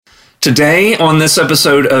Today, on this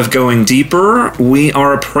episode of Going Deeper, we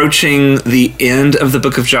are approaching the end of the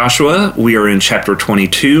book of Joshua. We are in chapter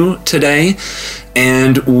 22 today,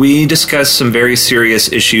 and we discuss some very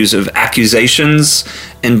serious issues of accusations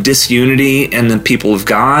and disunity in the people of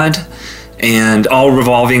God, and all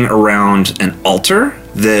revolving around an altar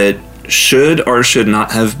that should or should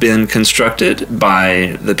not have been constructed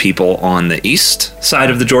by the people on the east side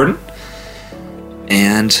of the Jordan.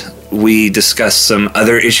 And we discuss some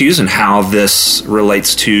other issues and how this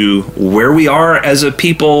relates to where we are as a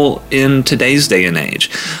people in today's day and age.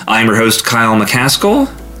 I'm your host, Kyle McCaskill.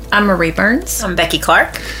 I'm Marie Burns. I'm Becky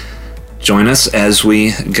Clark. Join us as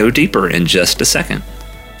we go deeper in just a second.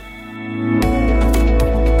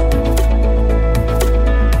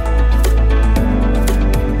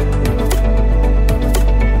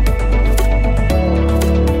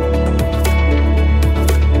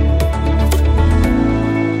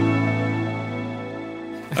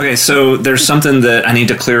 Okay, so there's something that I need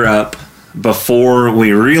to clear up before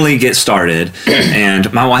we really get started.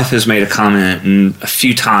 And my wife has made a comment a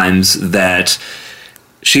few times that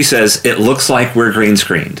she says it looks like we're green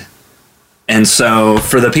screened. And so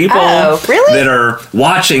for the people that are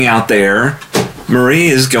watching out there, Marie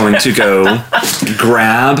is going to go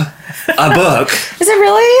grab a book. Does it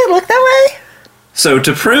really look that way? So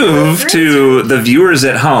to prove to the viewers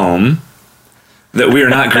at home that we are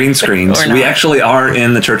not green screened. We actually are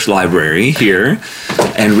in the church library here,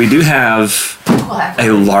 and we do have a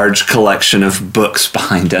large collection of books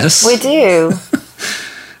behind us. We do.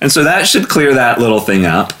 And so that should clear that little thing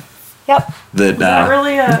up. Yep.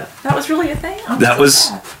 That was really a thing? That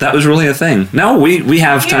was really a thing. No, we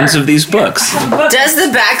have tons of these books. Does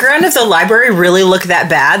the background of the library really look that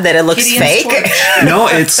bad that it looks fake? No,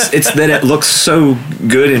 it's that it looks so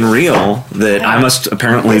good and real that I must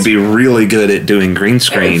apparently be really good at doing green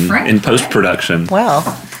screen in post-production. Well,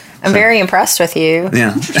 I'm very impressed with you.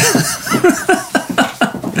 Yeah.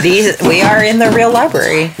 We are in the real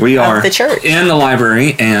library. We are of the church. In the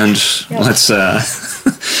library, and let's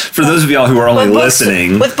for those of y'all who are only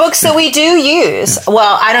listening, with books that we do use.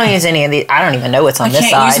 Well, I don't use any of these. I don't even know what's on this side. I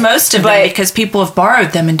can't use most of them because people have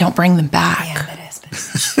borrowed them and don't bring them back. Yeah, it is.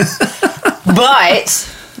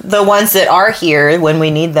 But the ones that are here, when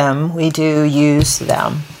we need them, we do use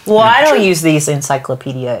them. Well, I don't use these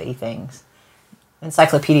encyclopedia-y things.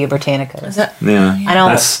 Encyclopedia Britannica. I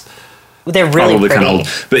don't. They're really probably pretty. kind of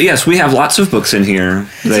old. But yes, we have lots of books in here.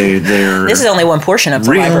 They're This is only one portion of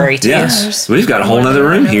the library, too. Yes, we've got a whole other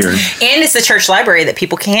room here. And it's the church library that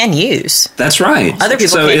people can use. That's right. Other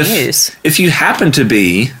people can't use. If you happen to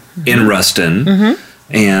be in Ruston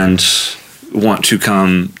and want to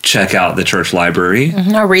come check out the church library,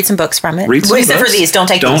 or read some books from it. Except for these, don't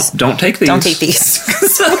take these. Don't take these. Don't take these.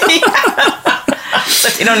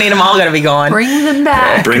 You don't need them all going to be gone. Bring them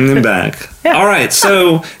back. Bring them back. All right,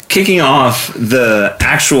 so kicking off the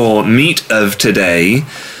actual meat of today,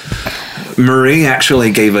 Marie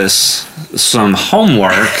actually gave us some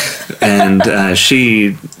homework, and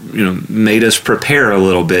she made us prepare a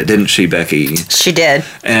little bit, didn't she, Becky? She did.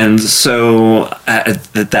 And so at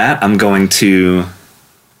that, I'm going to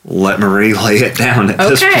let Marie lay it down at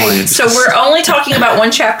this point. So we're only talking about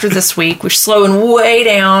one chapter this week. We're slowing way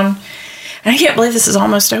down. And I can't believe this is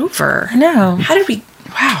almost over. No. How did we...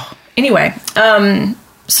 Wow. Anyway,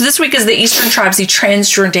 so this week is the Eastern tribes, the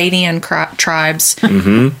Transjordanian tribes,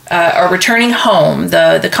 are returning home.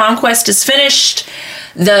 The conquest is finished.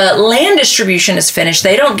 The land distribution is finished.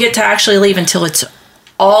 They don't get to actually leave until it's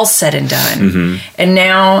all said and done. And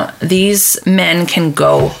now these men can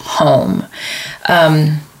go home.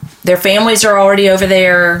 Their families are already over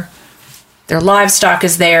there. Their livestock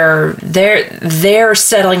is there. Their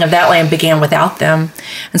settling of that land began without them.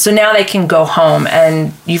 And so now they can go home.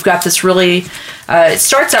 And you've got this really, it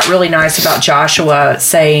starts out really nice about Joshua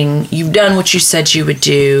saying, you've done what you said you would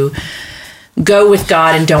do. Go with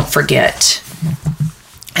God and don't forget.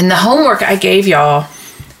 And the homework I gave y'all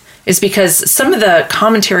is because some of the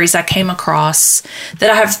commentaries I came across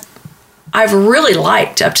that I've really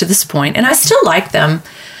liked up to this point, and I still like them,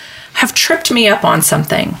 have tripped me up on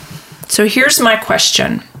something. So here's my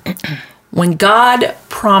question. When God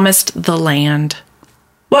promised the land,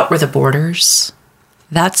 what were the borders?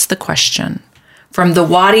 That's the question. From the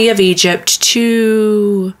Wadi of Egypt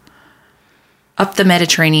to up the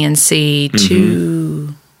Mediterranean Sea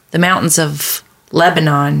to the mountains of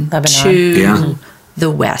Lebanon. To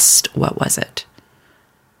the west. What was it?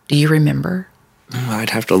 Do you remember? I'd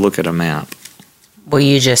have to look at a map. Well,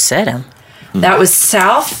 you just said them. That was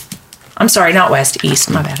south. I'm sorry, not west, east.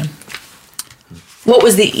 My bad. What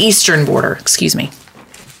was the eastern border? Excuse me.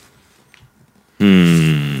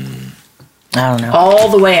 I don't know. all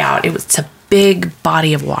the way out. It's a big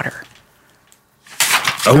body of water.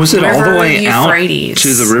 Oh, was it all the River way Euphrates. out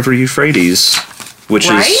to the River Euphrates, which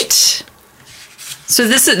Right? is So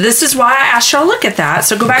this is why I asked y'all to look at that.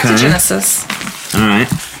 So go back to Okay. Genesis. all right.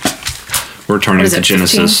 We're turning What is to it,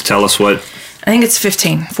 Genesis. 15? Tell us what. I think it's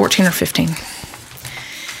 15, 14 or 15.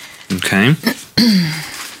 Okay.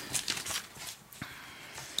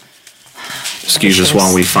 Excuse us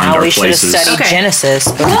while we find our we should have places. studied Okay. Genesis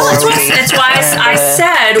before Well, we... that's why I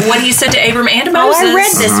said what he said to Abram and to Moses. Oh, I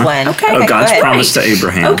read this one. Okay. Oh, Okay, God's go ahead. promise to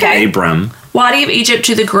Abraham. Okay. Abram. Wadi of Egypt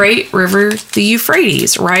to the great river, the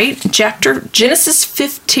Euphrates, right? Genesis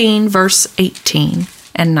 15, verse 18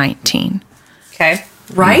 and 19. Okay.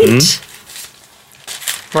 Right? Mm-hmm.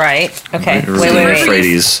 Right. Okay. River Wait.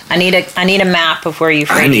 Euphrates. I need a map of where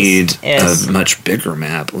Euphrates I need is. a much bigger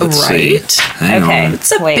map. Let's Right. see. Hang Okay. on.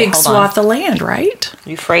 It's a Wait, big hold on. swath of land, right?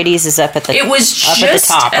 Euphrates is up at the It was up just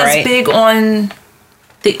at the top, as right? big on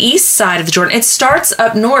the east side of the Jordan. It starts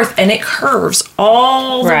up north and it curves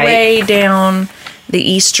all the Right. way down the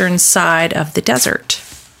eastern side of the desert.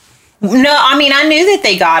 No, I mean I knew that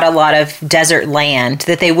they got a lot of desert land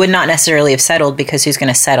that they would not necessarily have settled because who's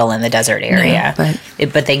going to settle in the desert area?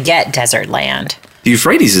 But they get desert land. The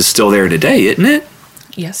Euphrates is still there today, isn't it?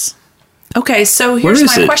 Yes. Okay, so Where here's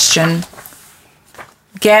is my it? question.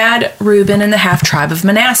 Gad, Reuben, and the half tribe of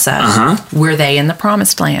Manasseh, were they in the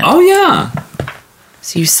promised land? Oh, yeah.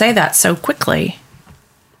 So you say that so quickly.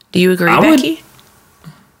 Do you agree, I would- Becky?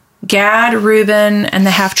 Gad, Reuben, and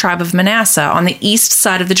the half tribe of Manasseh on the east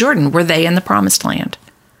side of the Jordan, were they in the promised land?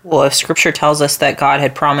 Well, if Scripture tells us that God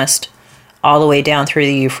had promised all the way down through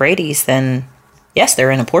the Euphrates, then yes,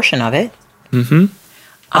 they're in a portion of it. Mm-hmm.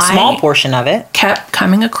 A small portion of it. Kept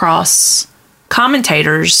coming across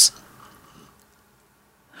commentators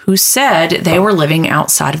who said they were living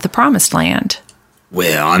outside of the promised land.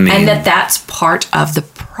 Well, I mean, And that's part of the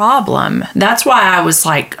problem. That's why I was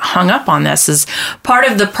like hung up on this is part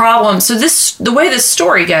of the problem. So the way this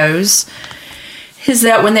story goes is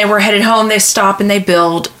that when they were headed home, they stop and they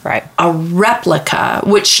build Right. a replica,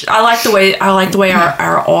 which I like the way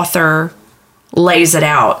our author lays it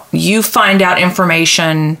out. You find out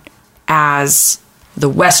information as the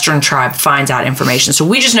Western tribe finds out information. So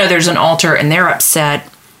we just know there's an altar and they're upset.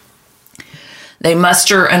 They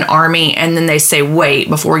muster an army and then they say, wait,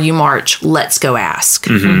 before you march, let's go ask.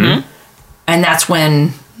 Mm-hmm. And that's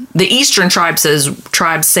when the Eastern tribes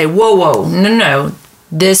say, whoa, no.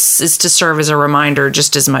 This is to serve as a reminder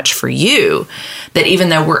just as much for you that even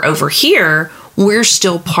though we're over here, we're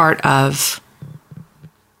still part of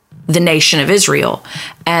the nation of Israel.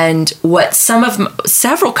 And what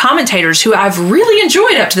several commentators who I've really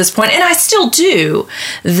enjoyed up to this point, and I still do,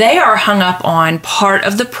 they are hung up on part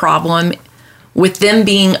of the problem with them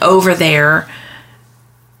being over there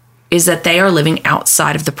is that they are living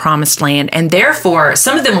outside of the promised land. And therefore,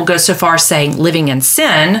 some of them will go so far as saying living in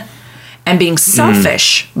sin and being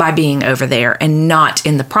selfish by being over there and not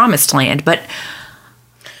in the promised land. But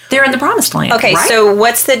they're in the promised land. Okay, right? so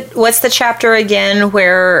what's the chapter again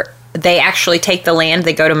where they actually take the land?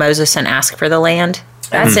 They go to Moses and ask for the land.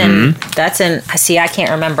 That's in. See, I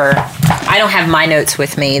can't remember. I don't have my notes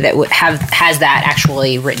with me that has that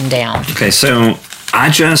actually written down. okay, so I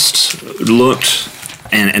just looked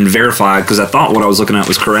and verified because I thought what I was looking at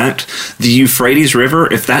was correct. The Euphrates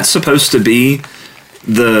River, if that's supposed to be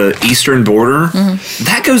the eastern border,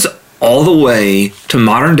 that goes all the way to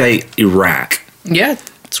modern day Iraq. Yeah,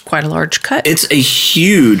 it's quite a large cut. It's a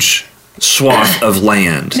huge swath of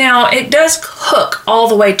land. Now, it does hook all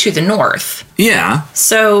the way to the north. Yeah.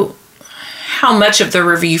 So, how much of the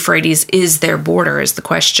River Euphrates is their border is the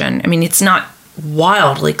question. I mean, it's not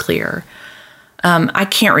wildly clear. I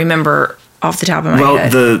can't remember off the top of my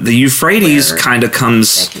head. Well, the Euphrates Where- kind of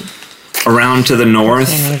comes around to the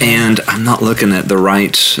north, and I'm not looking at the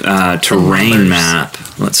right terrain numbers. map.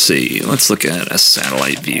 Let's see. Let's look at a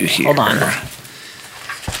satellite view here. Hold on.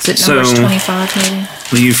 Is it numbers so- 25 maybe?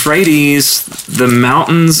 The Euphrates, the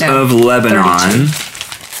mountains No, of Lebanon. 32.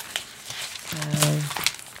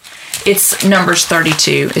 It's Numbers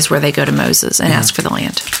 32 is where they go to Moses and ask for the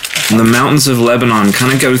land. The mountains of Lebanon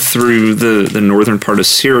kind of go through the northern part of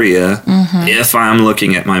Syria, if I'm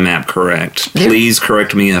looking at my map correct. Please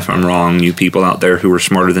correct me if I'm wrong, you people out there who are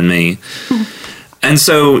smarter than me. And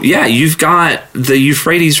so, yeah, you've got the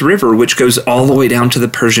Euphrates River, which goes all the way down to the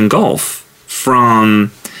Persian Gulf.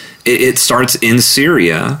 It starts in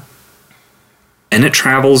Syria, and it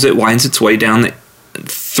winds its way down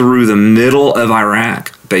through the middle of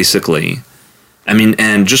Iraq, basically. I mean,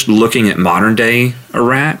 and just looking at modern day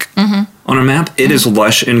Iraq, on a map. It is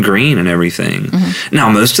lush and green and everything. Now,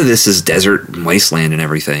 most of this is desert and wasteland and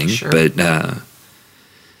everything, but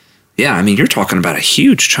yeah, I mean, you're talking about a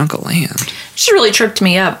huge chunk of land. It just really tripped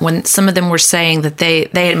me up when some of them were saying that they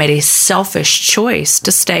had made a selfish choice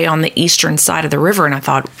to stay on the eastern side of the river, and I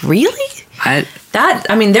thought, really?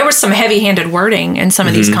 There was some heavy-handed wording in some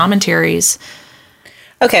of these commentaries.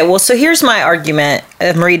 Okay, well, so here's my argument.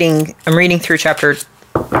 I'm reading through chapter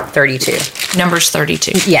 32. Numbers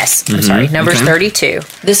 32. Yes, I'm sorry. Numbers 32.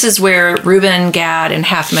 This is where Reuben, Gad, and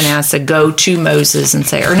half Manasseh go to Moses and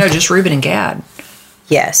say, or no, just Reuben and Gad.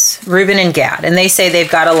 Yes, Reuben and Gad. And they say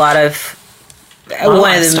they've got a lot of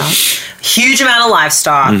huge amount of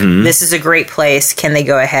livestock. This is a great place. Can they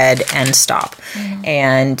go ahead and stop?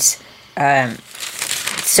 And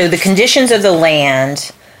so the conditions of the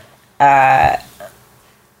land for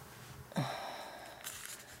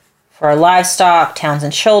our livestock, towns,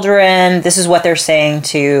 and children, this is what they're saying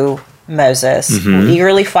to Moses. We'll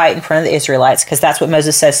eagerly fight in front of the Israelites, because that's what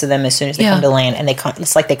Moses says to them as soon as they come to land, and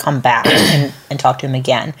it's like they come back and talk to him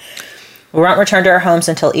again. We won't return to our homes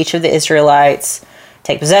until each of the Israelites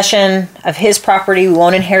take possession of his property. We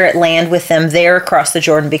won't inherit land with them there across the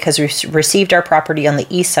Jordan, because we received our property on the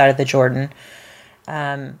east side of the Jordan.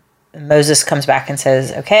 Moses comes back and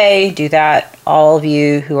says, okay, do that. All of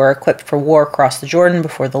you who are equipped for war cross the Jordan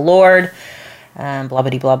before the Lord. Blah, blah,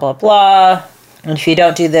 blah, blah, blah. And if you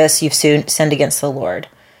don't do this, you've sinned against the Lord.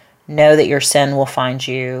 Know that your sin will find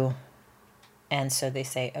you. And so they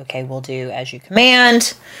say, okay, we'll do as you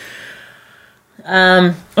command.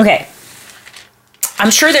 Okay.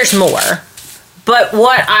 I'm sure there's more. But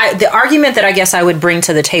the argument that I guess I would bring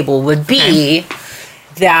to the table would be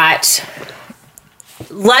that,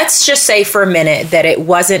 let's just say for a minute that it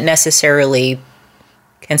wasn't necessarily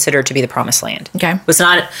considered to be the promised land. Okay. It was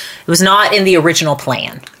not in the original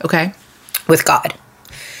plan. Okay. With God.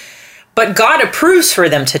 But God approves for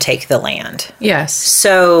them to take the land. Yes.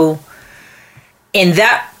 So in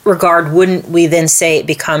that regard, wouldn't we then say it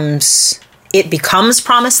becomes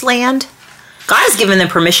promised land? God has given them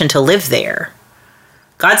permission to live there.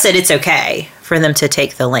 God said it's okay for them to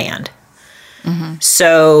take the land.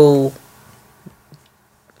 So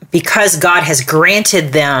because God has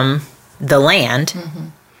granted them the land,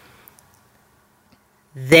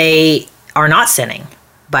 they are not sinning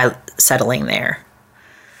by settling there.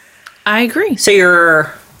 I agree. So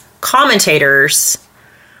your commentators,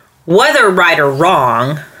 whether right or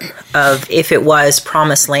wrong, of if it was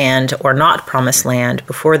promised land or not promised land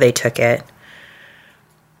before they took it,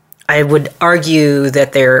 I would argue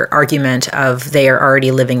that their argument of they are already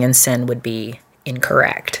living in sin would be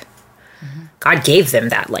incorrect. God gave them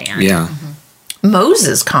that land. Yeah.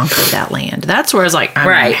 Moses conquered that land. That's where it's like,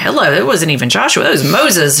 hello, it wasn't even Joshua. It was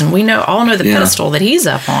Moses, and we all know the pedestal that he's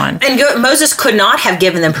up on. And Moses could not have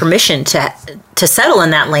given them permission to settle in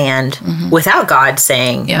that land without God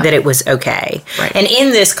saying that it was okay. Right. And in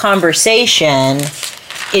this conversation,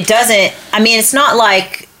 it doesn't, it's not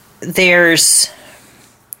like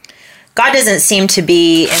God doesn't seem to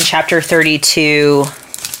be in chapter 32,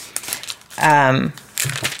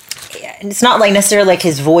 it's not like necessarily like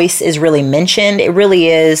his voice is really mentioned. It really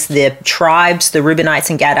is the tribes, the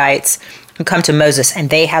Reubenites and Gadites, who come to Moses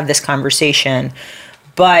and they have this conversation.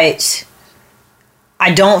 But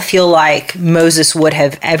I don't feel like Moses would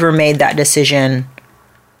have ever made that decision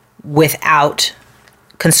without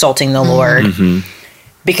consulting the Lord,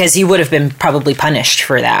 because he would have been probably punished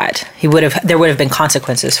for that. There would have been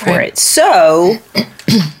consequences for it. So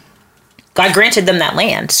God granted them that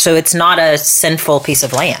land, so it's not a sinful piece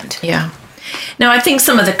of land. Yeah. Now, I think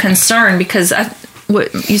some of the concern, because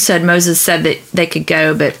what you said, Moses said that they could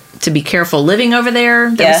go, but to be careful living over there.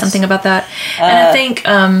 There was something about that. And I think...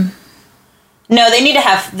 no, they need to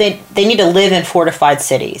have... They need to live in fortified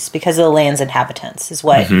cities because of the land's inhabitants, is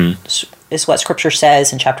what Scripture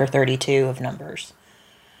says in chapter 32 of Numbers.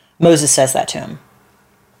 Moses says that to him.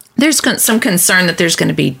 There's some concern that there's going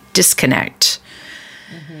to be disconnect.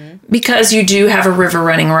 Because you do have a river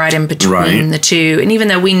running right in between the two. And even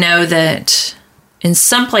though we know that in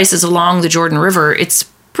some places along the Jordan River, it's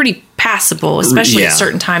pretty passable, especially at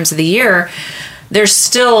certain times of the year, there's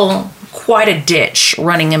still quite a ditch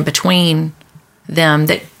running in between them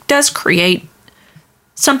that does create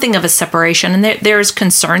something of a separation. And there's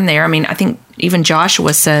concern there. I think even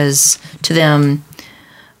Joshua says to them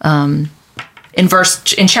in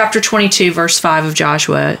chapter 22, verse 5 of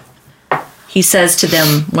Joshua, he says to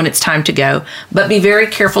them when it's time to go, but be very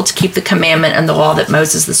careful to keep the commandment and the law that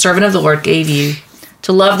Moses, the servant of the Lord, gave you,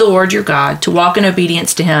 to love the Lord your God, to walk in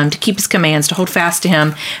obedience to him, to keep his commands, to hold fast to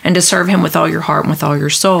him, and to serve him with all your heart and with all your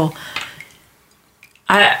soul.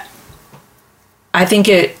 I think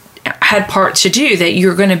had part to do, that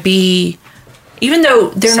you're going to be, even though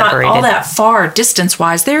they're Separated. not all that far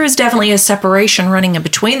distance-wise, there is definitely a separation running in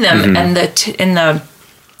between them. And in the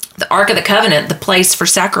Ark of the Covenant, the place for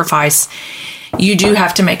sacrifice, you do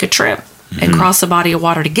have to make a trip and cross a body of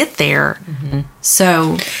water to get there.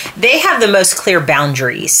 So they have the most clear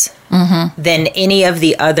boundaries than any of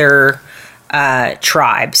the other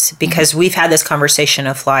tribes, because we've had this conversation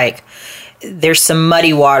of like, there's some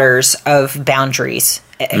muddy waters of boundaries.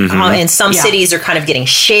 And some cities are kind of getting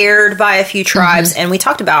shared by a few tribes. And we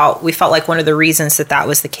felt like one of the reasons that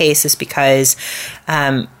was the case is because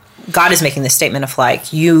God is making the statement of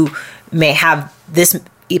like, you may have this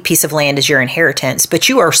piece of land as your inheritance, but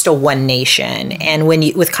you are still one nation. And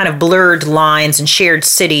with kind of blurred lines and shared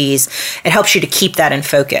cities, it helps you to keep that in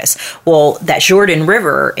focus. Well, that Jordan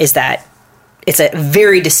River it's a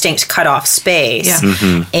very distinct cutoff space.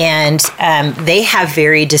 Yeah. And they have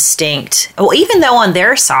very distinct, even though on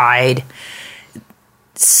their side,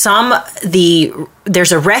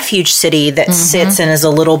 there's a refuge city that sits and is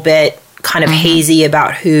a little bit kind of hazy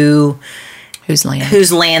about whose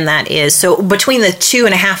land that is. So between the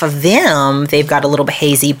 2.5 of them, they've got a little bit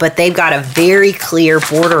hazy, but they've got a very clear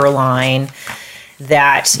borderline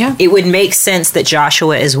that it would make sense that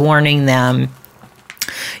Joshua is warning them.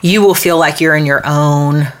 You will feel like you're in your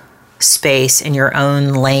own space, in your own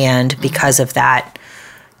land, because of that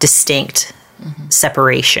distinct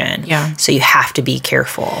separation. Yeah. So you have to be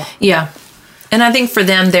careful. Yeah. And I think for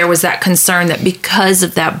them, there was that concern that because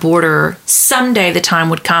of that border, someday the time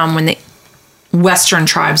would come when the Western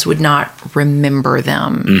tribes would not remember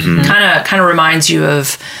them. Kind of reminds you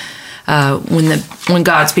of when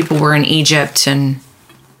God's people were in Egypt, and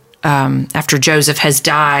after Joseph has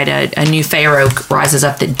died, a new Pharaoh rises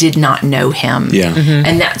up that did not know him. Yeah.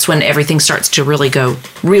 And that's when everything starts to really go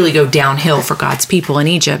downhill for God's people in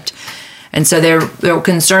Egypt. And so they're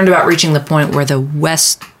concerned about reaching the point where the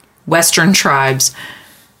Western tribes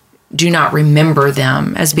do not remember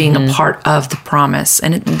them as being a part of the promise.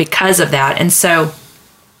 And because of that. And so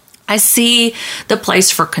I see the place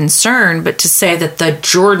for concern, but to say that the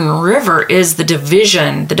Jordan River is the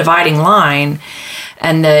dividing line,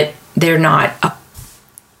 and that they're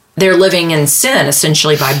living in sin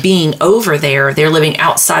essentially by being over there. They're living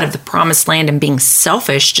outside of the promised land and being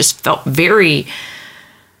selfish, just felt very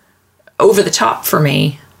over the top for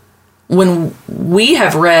me. When we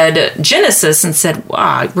have read Genesis and said,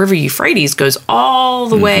 wow, River Euphrates goes all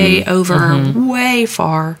the way over, way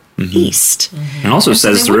far east. And also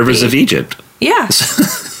says the rivers of Egypt. Yeah.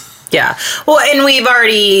 Yeah. Well, and we've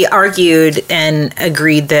already argued and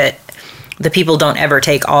agreed that the people don't ever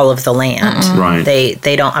take all of the land. Right.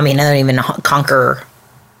 They don't even conquer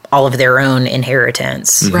all of their own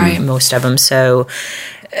inheritance. Right. Most of them. So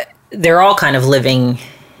they're all kind of living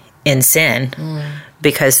in sin.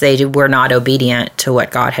 Because they were not obedient to what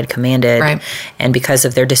God had commanded. Right. And because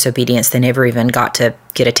of their disobedience, they never even got to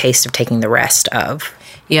get a taste of taking the rest of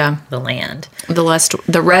the land.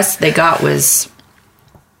 The rest they got was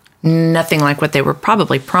nothing like what they were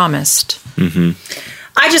probably promised.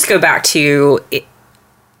 I just go back to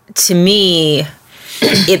me,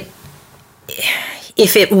 if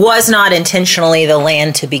it was not intentionally the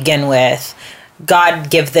land to begin with, God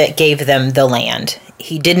gave them the land.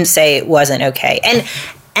 He didn't say it wasn't okay.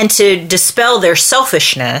 And to dispel their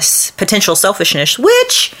potential selfishness,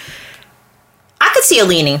 which I could see a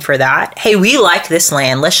leaning for that. Hey, we like this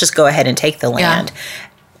land. Let's just go ahead and take the land.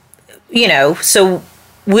 So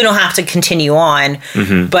we don't have to continue on.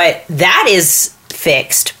 But that is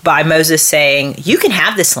fixed by Moses saying, you can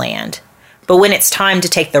have this land, but when it's time to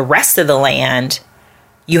take the rest of the land,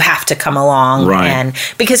 you have to come along. Right. And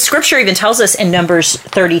because scripture even tells us in Numbers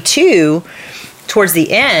 32, towards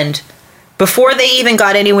the end, before they even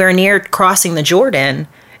got anywhere near crossing the Jordan,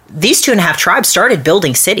 these 2.5 tribes started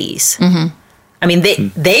building cities. I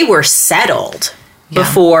mean, they were settled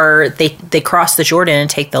before they crossed the Jordan and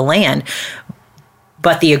take the land.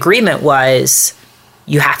 But the agreement was,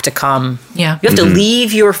 you have to come. Yeah. You have to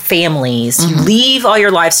leave your families, you leave all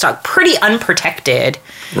your livestock pretty unprotected.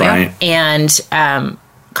 Right. And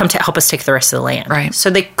come to help us take the rest of the land. Right. So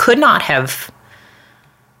they could not have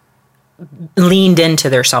leaned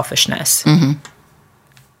into their selfishness. And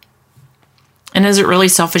is it really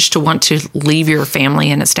selfish to want to leave your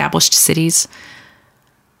family in established cities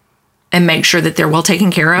and make sure that they're well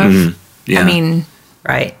taken care of? Yeah. I mean,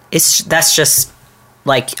 Right. That's just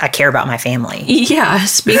like, I care about my family.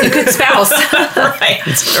 yes, being a good spouse. Right.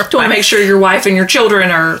 Do I make sure your wife and your children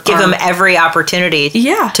are... Give them every opportunity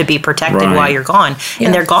to be protected while you're gone. Yeah.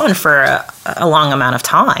 And they're gone for a long amount of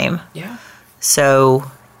time. Yeah. So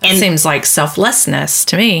It seems like selflessness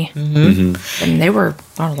to me. And they were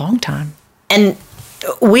on a long time. And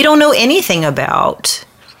we don't know anything about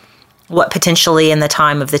what potentially in the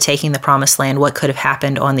time of the taking the promised land, what could have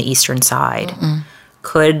happened on the eastern side.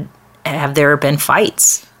 Could have there been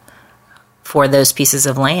fights for those pieces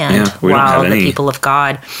of land while the people of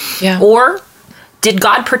God. Or did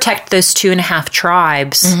God protect those 2.5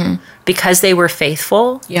 tribes because they were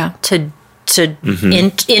faithful to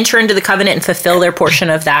enter into the covenant and fulfill their portion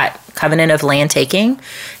of that covenant of land taking,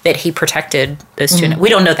 that he protected those 2.5? We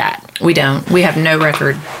don't know that. We don't. We have no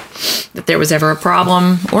record that there was ever a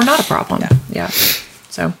problem or not a problem.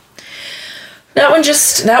 So that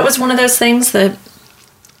was one of those things that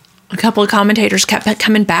a couple of commentators kept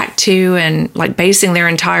coming back to and like basing their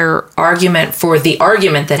entire argument for the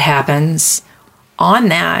argument that happens on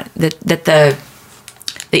that the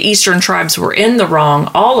eastern tribes were in the wrong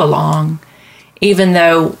all along, even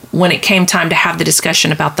though when it came time to have the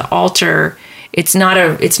discussion about the altar, it's not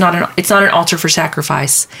an altar for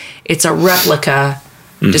sacrifice. It's a replica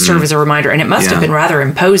to serve as a reminder, and it must have been rather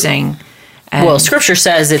imposing. Well, Scripture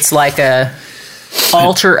says it's like a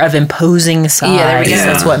altar of imposing size. There we go.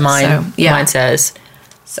 That's what mine says.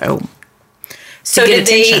 So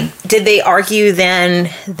did they argue then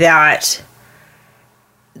that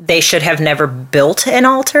they should have never built an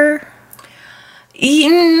altar?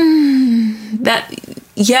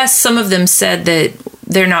 Yes, some of them said that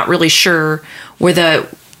they're not really sure. Were the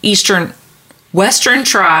western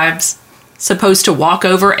tribes supposed to walk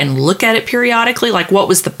over and look at it periodically? Like, what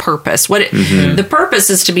was the purpose? The purpose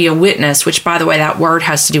is to be a witness, which, by the way, that word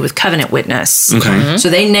has to do with covenant witness. Okay. So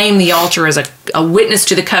they name the altar as a witness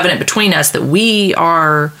to the covenant between us, that we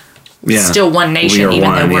are still one nation,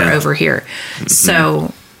 even though we're over here.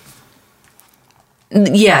 So,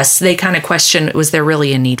 yes, they kind of question, was there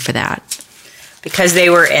really a need for that? Because they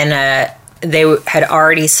had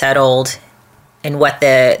already settled in what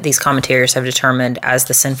these commentators have determined as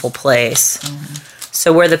the sinful place.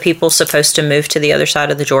 So were the people supposed to move to the other side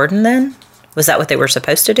of the Jordan then? Was that what they were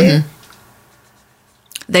supposed to do?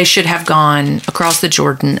 They should have gone across the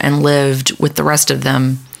Jordan and lived with the rest of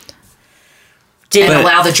them and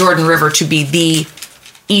allow the Jordan River to be the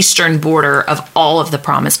eastern border of all of the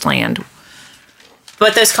promised land.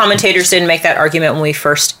 But those commentators didn't make that argument when we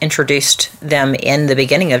first introduced them in the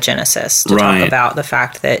beginning of Genesis to talk about the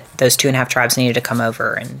fact that those 2.5 tribes needed to come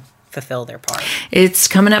over and fulfill their part. It's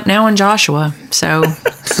coming up now in Joshua. So,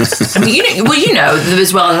 I mean, you know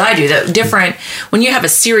as well as I do that when you have a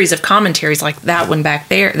series of commentaries like that one back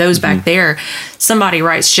there, those back there, somebody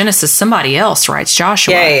writes Genesis, somebody else writes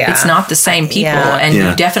Joshua. It's not the same people, and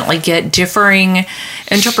you definitely get differing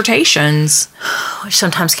interpretations. Which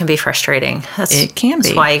sometimes can be frustrating. It can be.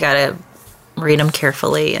 That's why you got to read them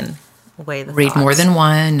carefully and weigh the Read thoughts. more than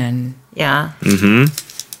one, and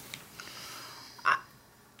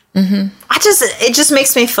it just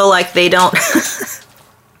makes me feel like they don't.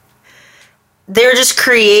 They're just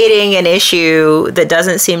creating an issue that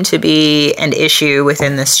doesn't seem to be an issue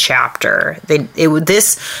within this chapter.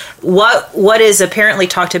 What is apparently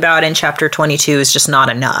talked about in chapter 22 is just not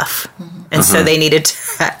enough, and so they needed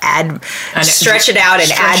to stretch it out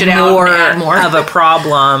and add more of a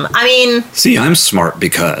problem. I mean, see, I'm smart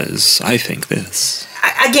because I think this.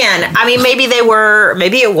 Again, I mean, maybe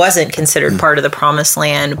it wasn't considered part of the promised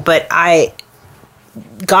land, but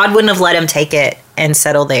God wouldn't have let him take it and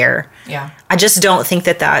settle there. Yeah. I just don't think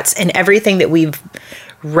that's, and everything that we've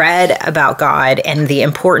read about God and the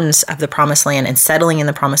importance of the promised land and settling in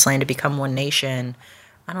the promised land to become one nation,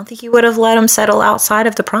 I don't think he would have let him settle outside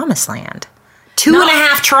of the promised land.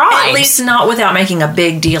 2.5 tribes. At least not without making a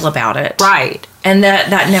big deal about it. Right. And that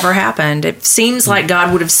never happened. It seems like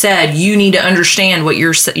God would have said, you need to understand what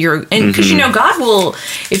you're and because God will,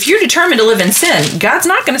 if you're determined to live in sin, God's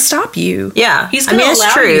not going to stop you. Yeah. He's going to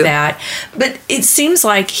allow you that. But it seems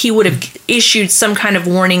like he would have issued some kind of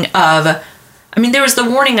warning there was the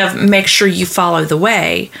warning of make sure you follow the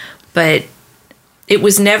way, but it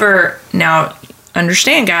was never, now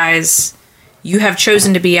understand guys, you have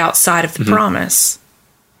chosen to be outside of the promise.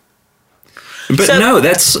 But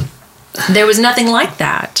there was nothing like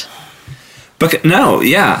that. But no,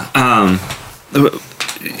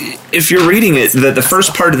 if you're reading it, the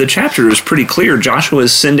first part of the chapter is pretty clear. Joshua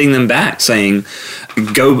is sending them back, saying,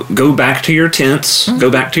 "Go back to your tents,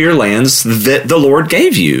 go back to your lands that the Lord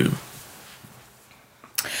gave you."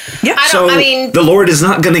 Yeah. The Lord is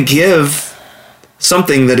not going to give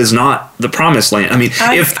something that is not the promised land. I mean,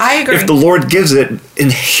 I agree. If the Lord gives it,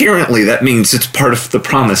 inherently that means it's part of the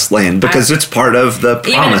promised land because it's part of the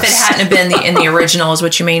promise. Even if it hadn't been in the original is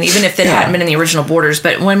what you mean. Even if it hadn't been in the original borders.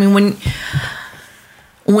 But when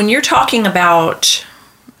you're talking about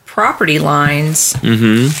property lines,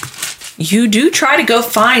 you do try to go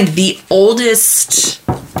find the oldest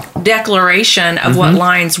declaration of what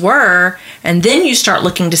lines were, and then you start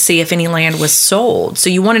looking to see if any land was sold. So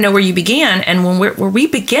you want to know where you began, and where we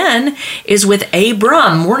begin is with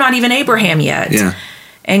Abram. We're not even Abraham yet. Yeah.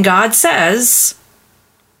 And God says,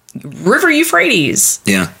 River Euphrates.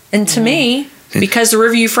 Yeah. And to me, because the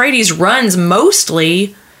River Euphrates runs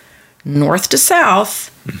mostly north to south,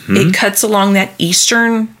 it cuts along that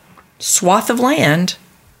eastern swath of land.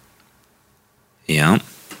 Yeah.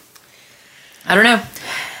 I don't know.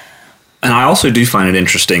 And I also do find it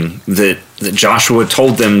interesting that Joshua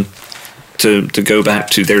told them to go back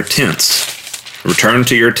to their tents. Return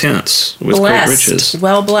to your tents with great riches.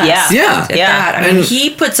 Well blessed. Yeah. At that. I mean, he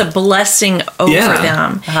puts a blessing over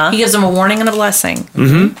them. He gives them a warning and a blessing.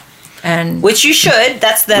 And which you should.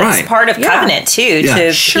 That's Right. part of covenant too.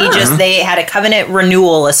 Yeah. They had a covenant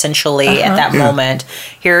renewal essentially at that moment.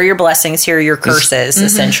 Here are your blessings. Here are your curses.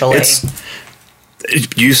 Essentially,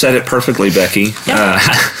 You said it perfectly, Becky. Yeah.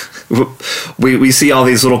 We see all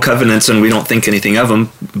these little covenants and we don't think anything of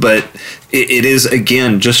them, but it is,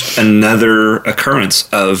 again, just another occurrence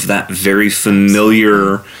of that very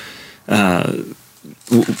familiar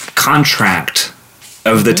contract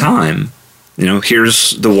of the time. You know,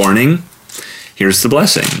 here's the warning, here's the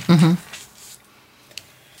blessing.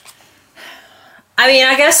 I mean,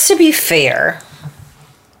 I guess to be fair,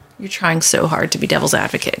 you're trying so hard to be devil's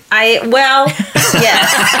advocate. Yes.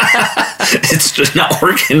 It's just not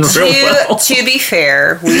working real well. To be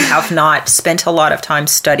fair, we have not spent a lot of time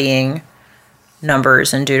studying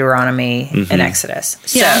Numbers and Deuteronomy and Exodus.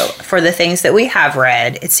 Yeah. So for the things that we have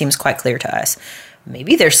read, it seems quite clear to us.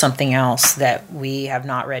 Maybe there's something else that we have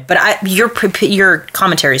not read. But your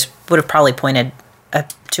commentaries would have probably pointed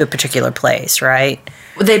to a particular place, right?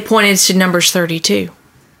 They pointed to Numbers 32.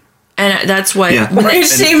 And that's what... Yeah. Which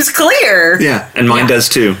seems clear. Yeah, and mine does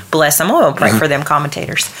too. Bless them. I'm going to pray for them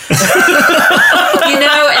commentators. And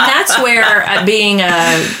that's where being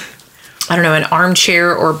an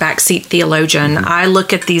armchair or backseat theologian, I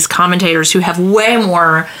look at these commentators who have way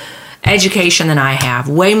more education than I have,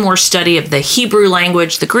 way more study of the Hebrew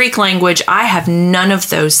language, the Greek language. I have none of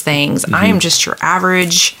those things. I am just your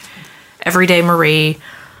average, everyday Marie,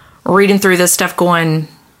 reading through this stuff going,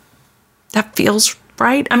 that feels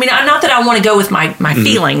right. I mean, not that I want to go with my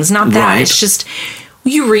feelings, not that. Right. It's just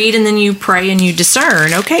you read and then you pray and you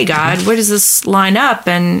discern, okay, God, where does this line up?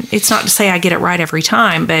 And it's not to say I get it right every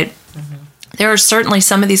time, but there are certainly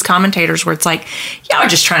some of these commentators where it's like, y'all are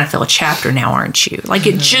just trying to fill a chapter now, aren't you? Like,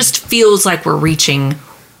 it just feels like we're reaching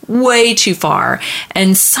way too far.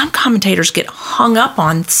 And some commentators get hung up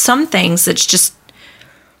on some things that's just,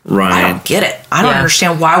 Right. I don't get it. I don't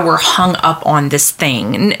understand why we're hung up on this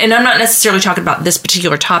thing. And I'm not necessarily talking about this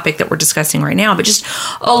particular topic that we're discussing right now, but just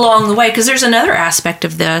along the way, because there's another aspect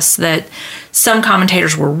of this that some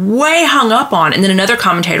commentators were way hung up on, and then another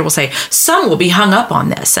commentator will say, some will be hung up on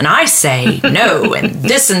this. And I say, no, and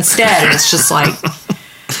this instead. And it's just like,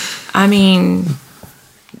 I mean,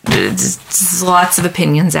 there's lots of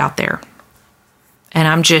opinions out there. And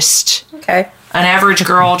I'm just... Okay. An average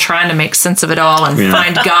girl trying to make sense of it all and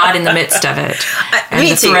find God in the midst of it. And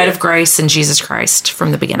the thread of grace in Jesus Christ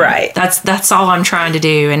from the beginning. Right. That's all I'm trying to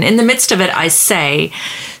do. And in the midst of it, I say,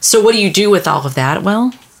 so what do you do with all of that?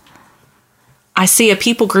 Well, I see a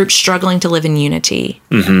people group struggling to live in unity.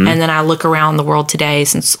 And then I look around the world today,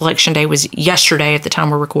 since Election Day was yesterday at the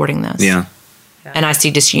time we're recording this. Yeah. And I see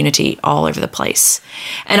disunity all over the place.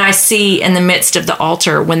 And I see in the midst of the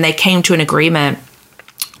altar, when they came to an agreement,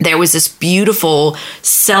 there was this beautiful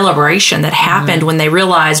celebration that happened when they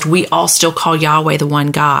realized we all still call Yahweh the one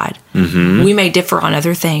God. We may differ on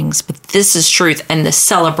other things, but this is truth. And the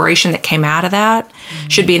celebration that came out of that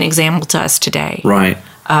should be an example to us today. Right.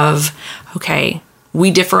 Of, okay, we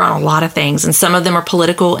differ on a lot of things, and some of them are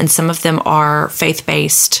political and some of them are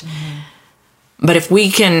faith-based. But if we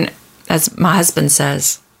can, as my husband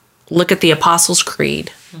says, look at the Apostles'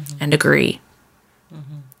 Creed and agree,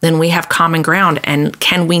 then we have common ground. And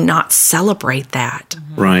can we not celebrate that?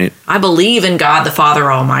 Right. I believe in God the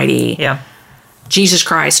Father Almighty. Yeah. Jesus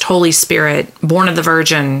Christ, Holy Spirit, born of the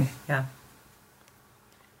Virgin. Yeah.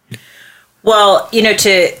 Well,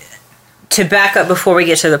 to back up before we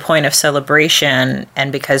get to the point of celebration,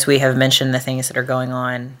 and because we have mentioned the things that are going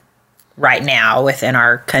on right now within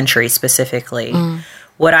our country specifically,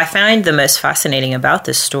 what I find the most fascinating about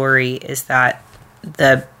this story is that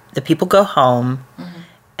the people go home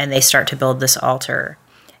and they start to build this altar.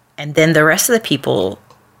 And then the rest of the people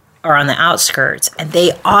are on the outskirts, and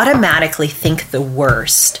they automatically think the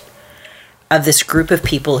worst of this group of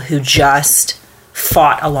people who just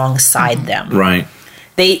fought alongside them. Right.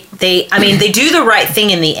 They do the right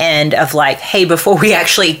thing in the end of like, hey, before we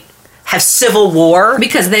actually have civil war.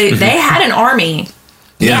 Because they had an army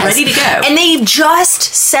ready to go. And they just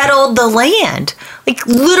settled the land. Like,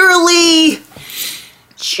 literally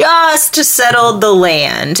just settled the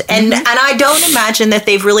land. And I don't imagine that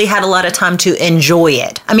they've really had a lot of time to enjoy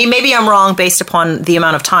it. I mean, maybe I'm wrong based upon the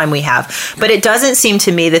amount of time we have, but it doesn't seem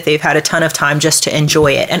to me that they've had a ton of time just to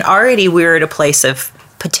enjoy it. And already we're at a place of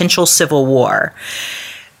potential civil war.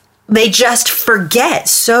 They just forget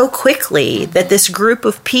so quickly that this group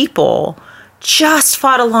of people just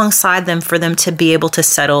fought alongside them for them to be able to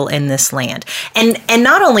settle in this land. And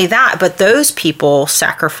not only that, but those people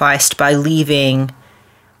sacrificed by leaving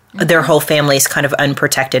their whole families kind of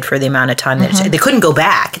unprotected for the amount of time they couldn't go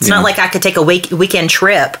back. It's not like I could take a weekend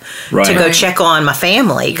trip to go check on my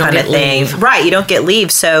family kind of thing. Leave. Right, you don't get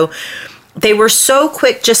leave. So they were so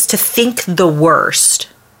quick just to think the worst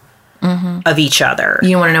of each other.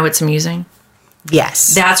 You want to know what's amusing?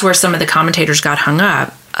 Yes. That's where some of the commentators got hung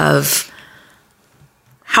up of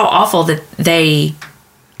how awful that they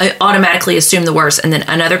automatically assume the worst. And then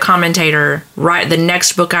another commentator, the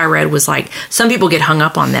next book I read was like, some people get hung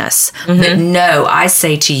up on this. But no, I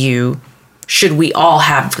say to you, should we all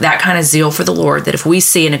have that kind of zeal for the Lord that if we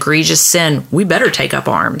see an egregious sin, we better take up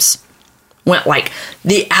arms? Went like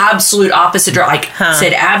the absolute opposite,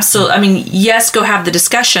 said absolute. I mean, yes, go have the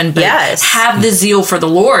discussion, but have the zeal for the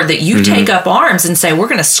Lord that you take up arms and say, we're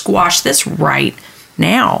going to squash this right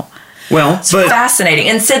now. Well, it's fascinating,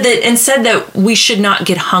 and said that we should not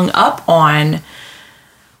get hung up on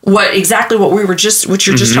what you're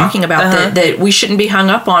just talking about, that we shouldn't be hung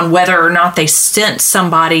up on whether or not they sent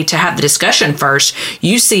somebody to have the discussion first.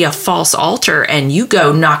 You see a false altar and you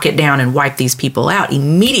go knock it down and wipe these people out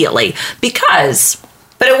immediately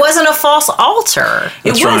But it wasn't a false altar.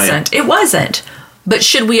 It wasn't. But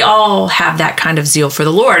should we all have that kind of zeal for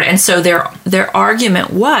the Lord? And so their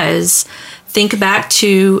argument was, think back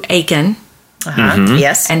to Achan.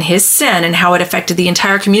 Yes. And his sin and how it affected the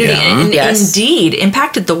entire community and indeed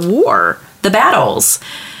impacted the war, the battles.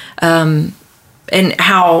 And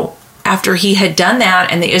how after he had done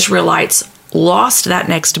that and the Israelites lost that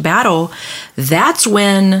next battle, that's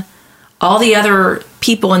when all the other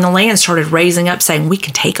people in the land started raising up saying, we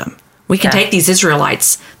can take them. We can take these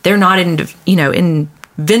Israelites. They're not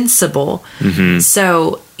invincible.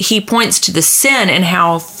 So he points to the sin and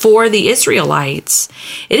how for the Israelites,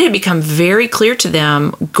 it had become very clear to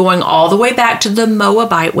them, going all the way back to the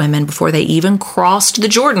Moabite women before they even crossed the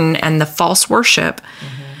Jordan and the false worship,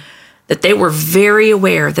 that they were very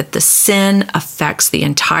aware that the sin affects the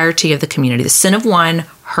entirety of the community. The sin of one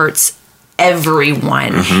hurts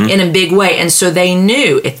everyone in a big way. And so they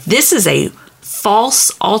knew, if this is a false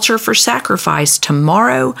altar for sacrifice,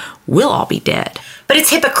 tomorrow we'll all be dead. But it's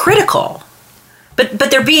hypocritical. But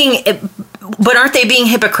aren't they being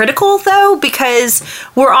hypocritical though? Because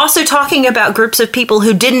we're also talking about groups of people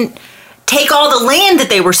who didn't take all the land that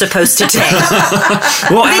they were supposed to take.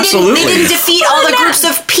 Well, absolutely. They didn't defeat all the groups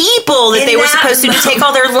of people that they were supposed to take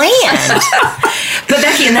all their land. But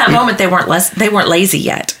Becky, in that moment, they weren't lazy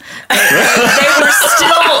yet.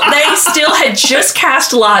 They still had just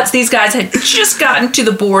cast lots. These guys had just gotten to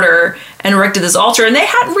the border and erected this altar, and they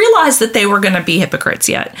hadn't realized that they were going to be hypocrites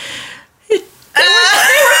yet. They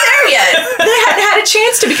weren't there yet. They hadn't had a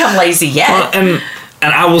chance to become lazy yet. Well,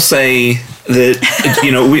 and I will say that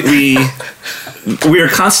we are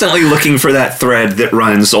constantly looking for that thread that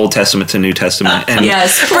runs Old Testament to New Testament. And bring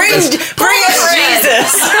us Jesus. Bring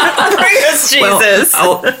us Jesus.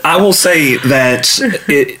 Well, I will say that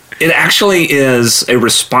it actually is a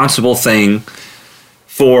responsible thing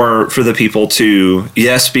for the people to,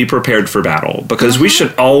 be prepared for battle, because we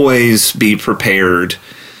should always be prepared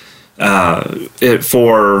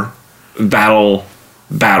for battle.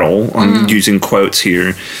 I'm using quotes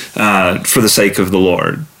here, for the sake of the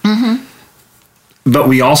Lord. But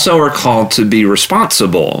we also are called to be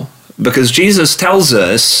responsible, because Jesus tells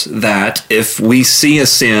us that if we see a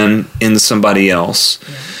sin in somebody else,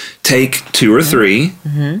 take 2 or 3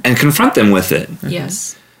 and confront them with it.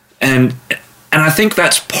 Yes. And I think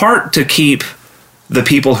that's part to keep the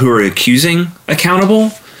people who are accusing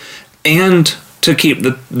accountable, and to keep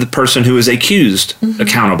the person who is accused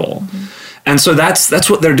accountable. And so that's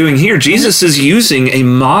what they're doing here. Jesus is using a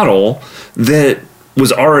model that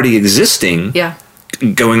was already existing,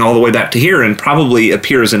 going all the way back to here, and probably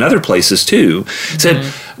appears in other places too.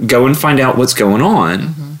 Said, go and find out what's going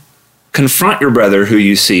on. Confront your brother who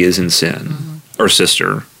you see is in sin, or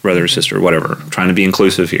sister, brother or sister, whatever. I'm trying to be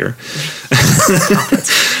inclusive here.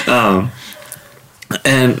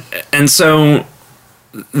 And so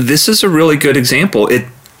this is a really good example.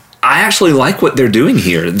 I actually like what they're doing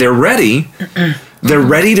here. They're ready. They're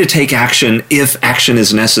ready to take action if action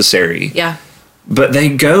is necessary. Yeah. But they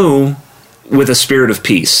go with a spirit of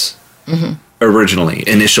peace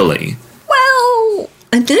initially. Well,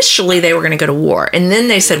 initially they were going to go to war, and then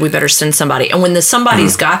they said we better send somebody. And when the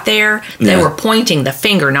somebodies got there, they were pointing the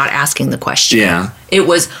finger, not asking the question. Yeah. It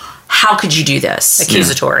was, how could you do this?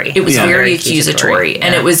 Accusatory. It was Yeah. very accusatory, Yeah.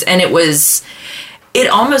 and it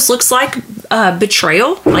almost looks like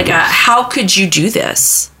betrayal. Like, how could you do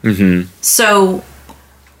this? So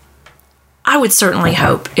I would certainly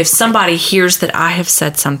hope if somebody hears that I have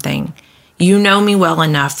said something, you know me well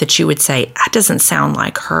enough that you would say, that doesn't sound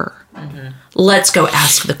like her. Let's go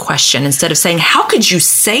ask the question instead of saying, how could you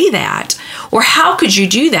say that? Or how could you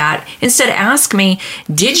do that? Instead, ask me,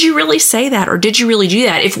 did you really say that? Or did you really do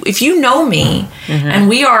that? If you know me and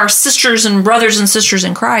we are sisters and brothers and sisters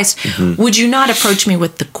in Christ, would you not approach me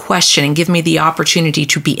with the question and give me the opportunity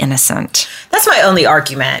to be innocent? That's my only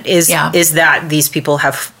argument is Yeah. that these people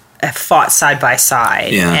have fought side by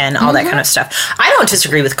side Yeah. and all that kind of stuff. I don't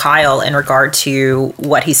disagree with Kyle in regard to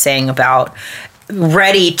what he's saying about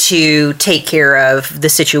ready to take care of the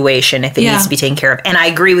situation if it Yeah. needs to be taken care of. And I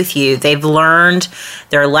agree with you. They've learned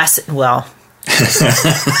their lesson. Well,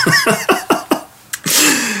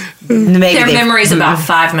 maybe Their they've- memory is about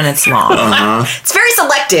 5 minutes long. It's very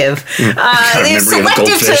selective. They've memory of a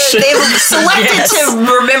goldfish. they've selected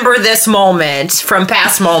to remember this moment from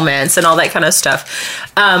past moments and all that kind of stuff.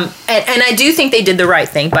 And I do think they did the right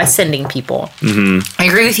thing by sending people. I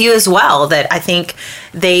agree with you as well that I think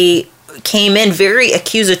they came in very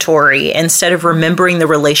accusatory instead of remembering the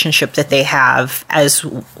relationship that they have as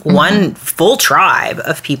one full tribe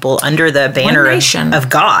of people under the banner nation. of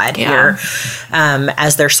God Yeah. here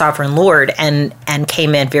as their sovereign Lord, and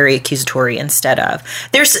came in very accusatory instead of.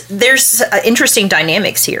 There's interesting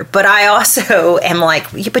dynamics here, but I also am like,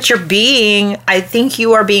 yeah, but I think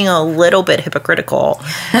you are being a little bit hypocritical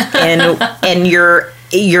in your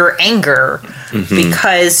anger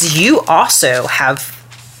because you also have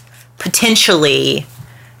potentially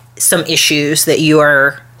some issues that you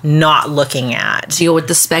are not looking at. Deal with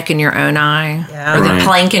the speck in your own eye, Yeah. or Right. the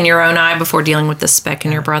plank in your own eye before dealing with the speck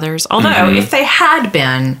in your brother's. Although, if they had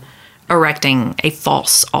been erecting a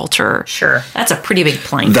false altar, Sure. that's a pretty big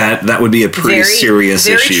plank. That would be a pretty serious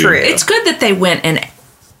very issue. true. It's good that they went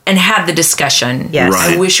and had the discussion. Yes.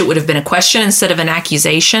 Right. I wish it would have been a question instead of an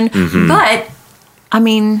accusation. But I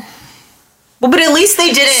mean, Well, but at least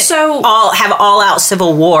they didn't So- have all out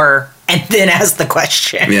civil war and then ask the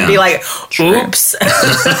question. Yeah. Be like, oops.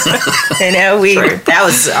 That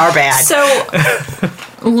was our bad. so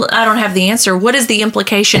I don't have the answer. What is the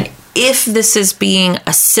implication if this is being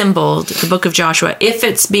assembled, the book of Joshua, if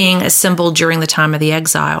it's being assembled during the time of the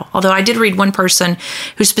exile? Although I did read one person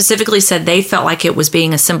who specifically said they felt like it was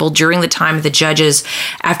being assembled during the time of the judges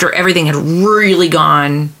after everything had really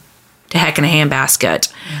gone to heck in a handbasket.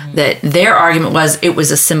 That their argument was it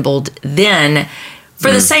was assembled then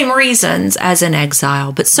for the same reasons as in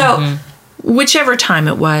exile. But so, whichever time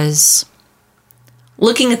it was,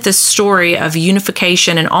 looking at this story of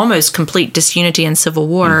unification and almost complete disunity and civil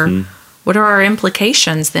war, what are our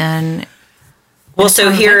implications then? Well, in so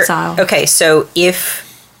time of here, exile? okay, so if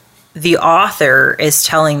the author is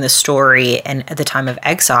telling the story and at the time of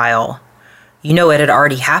exile, you know, it had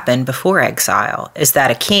already happened before exile, is that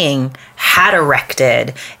a king had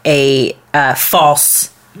erected a false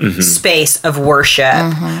space of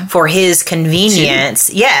worship for his convenience.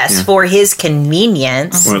 Yes, for his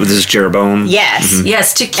convenience. Well, this is Jeroboam. Yes.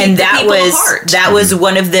 Yes, to keep And the that people was apart. that was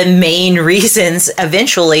one of the main reasons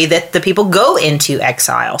eventually that the people go into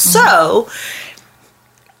exile. So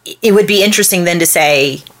it would be interesting then to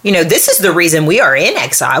say, you know, this is the reason we are in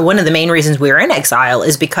exile. One of the main reasons we are in exile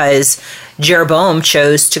is because Jeroboam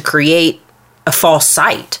chose to create a false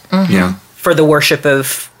site Yeah. for the worship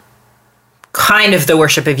of kind of the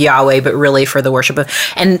worship of Yahweh, but really for the worship of,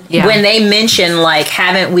 and Yeah. when they mention like,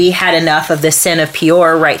 haven't we had enough of the sin of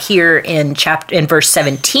Peor right here in verse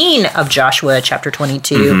 17 of Joshua chapter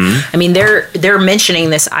 22. I mean, they're mentioning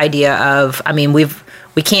this idea of, I mean, we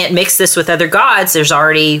can't mix this with other gods.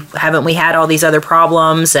 Haven't we had all these other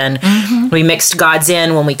problems? And we mixed gods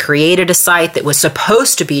in when we created a site that was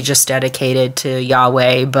supposed to be just dedicated to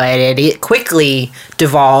Yahweh, but it quickly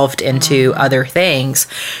devolved into other things.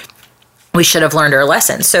 We should have learned our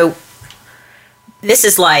lesson. So this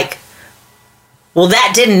is like, well,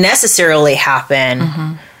 that didn't necessarily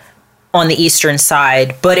happen on the eastern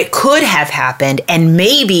side, but it could have happened. And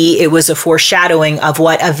maybe it was a foreshadowing of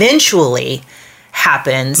what eventually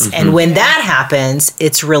happens. And when that happens,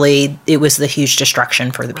 it was the huge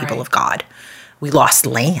destruction for the people of God. We lost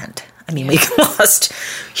land. I mean, we lost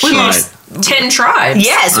huge. Right. 10 tribes.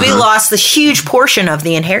 Yes, we lost the huge portion of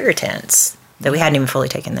the inheritance that we hadn't even fully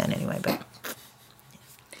taken then anyway. But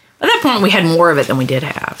At that point, we had more of it than we did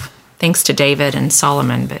have, thanks to David and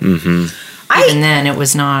Solomon. But even then, it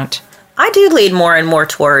was not. I do lead more and more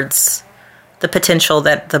towards the potential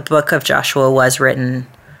that the book of Joshua was written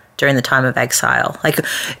during the time of exile. Like,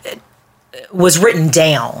 it was written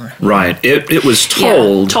down. Right. It was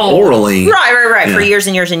told orally. Right. Yeah. For years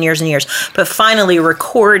and years and years and years. But finally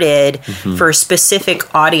recorded for a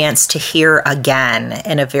specific audience to hear again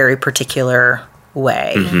in a very particular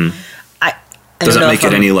way. Doesn't make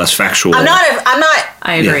it any less factual.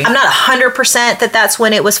 I agree. I'm not 100% that that's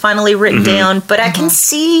when it was finally written down, but I can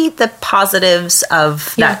see the positives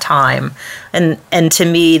of that time. And to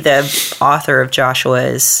me, the author of Joshua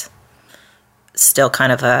is still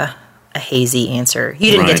kind of a hazy answer. You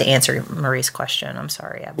didn't get to answer Marie's question. I'm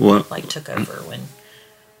sorry. I took over when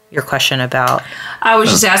your question about. I was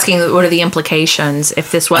just asking, what are the implications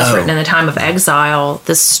if this was written in the time of exile?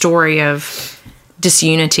 This story of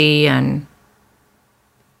disunity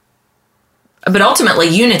but ultimately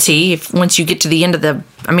unity. Once you get to the end of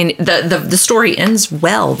the story ends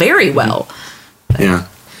well, very well. Yeah.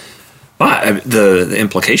 But the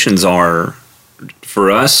implications are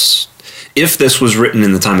for us. If this was written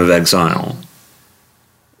in the time of exile,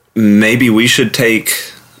 maybe we should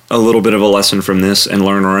take a little bit of a lesson from this and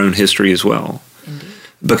learn our own history as well. Indeed.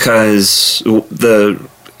 Because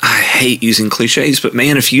I hate using cliches, but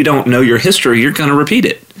man, if you don't know your history, you're going to repeat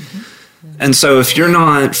it. And so if you're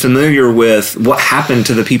not familiar with what happened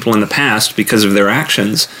to the people in the past because of their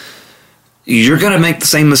actions, you're going to make the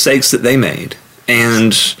same mistakes that they made.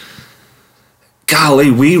 And golly,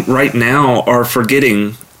 we right now are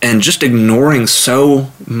forgetting and just ignoring so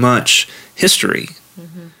much history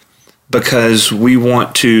because we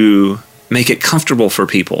want to make it comfortable for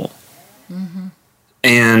people.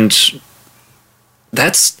 And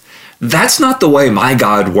that's not the way my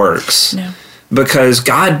God works. No. Because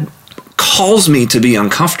God calls me to be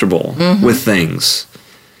uncomfortable with things.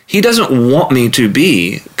 He doesn't want me to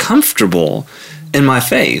be comfortable in my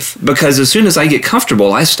faith, because as soon as I get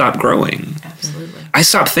comfortable, I stop growing. Absolutely. I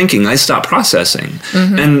stop thinking, I stop processing.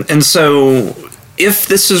 And so if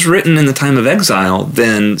this is written in the time of exile,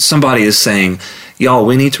 then somebody is saying, y'all,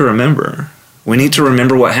 we need to remember. We need to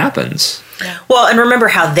remember what happens. Yeah. Well, and remember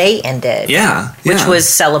how they ended. Which was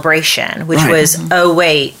celebration, which was, oh,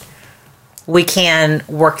 wait, we can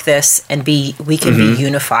work this and we can be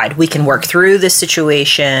unified. We can work through this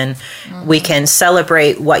situation. We can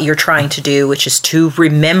celebrate what you're trying to do, which is to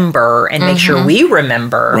remember and make sure we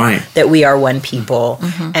remember that we are one people,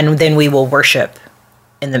 and then we will worship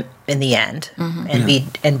in the end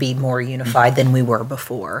and be more unified than we were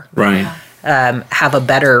before. Right. Have a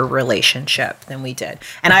better relationship than we did.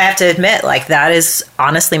 And I have to admit, like, that is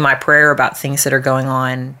honestly my prayer about things that are going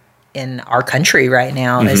on in our country right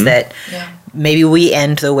now, is that maybe we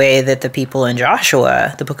end the way that the people in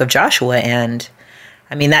Joshua, the book of Joshua, end.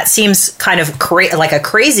 I mean, that seems kind of like a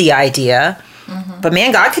crazy idea, but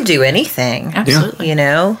man, God can do anything. Absolutely. You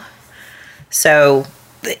know? So,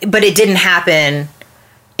 but it didn't happen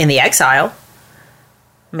in the exile.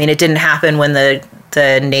 I mean, it didn't happen when the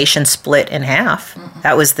nation split in half.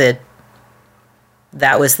 That was the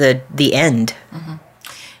end.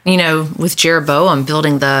 You know, with Jeroboam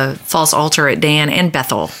building the false altar at Dan and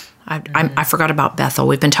Bethel. I forgot about Bethel.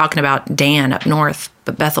 We've been talking about Dan up north,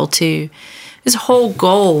 but Bethel too. His whole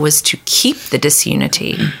goal was to keep the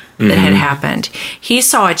disunity that had happened. He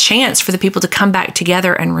saw a chance for the people to come back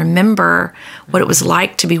together and remember what it was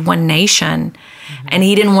like to be one nation. And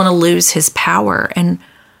he didn't want to lose his power. And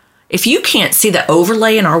if you can't see the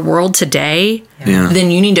overlay in our world today, then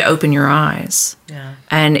you need to open your eyes. Yeah.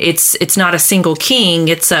 And it's not a single king.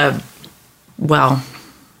 It's I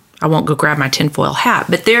won't go grab my tinfoil hat,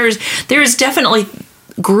 but there's definitely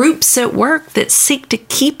groups at work that seek to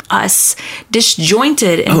keep us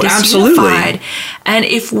disjointed and disunified. Absolutely. And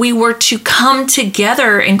if we were to come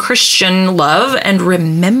together in Christian love and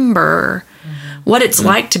remember what it's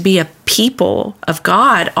like to be a people of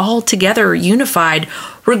God, all together, unified,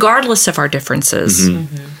 regardless of our differences.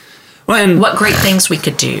 Well, and what great things we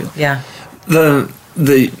could do. Yeah. The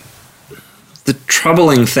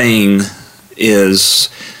troubling thing is,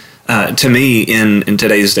 to me, in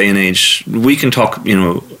today's day and age, we can talk,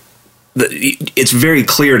 it's very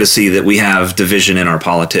clear to see that we have division in our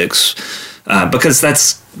politics, because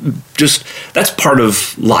that's part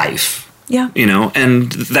of life. Yeah.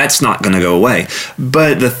 And that's not going to go away.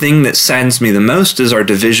 But the thing that saddens me the most is our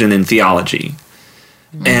division in theology.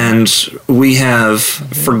 And we have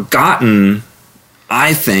forgotten,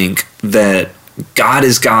 I think, that God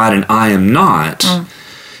is God and I am not.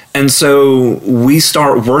 And so we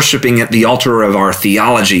start worshiping at the altar of our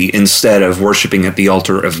theology instead of worshiping at the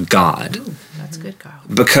altar of God. That's good, Kyle.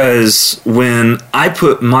 Because when I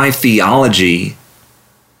put my theology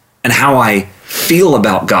and how I feel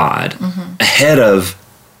about God ahead of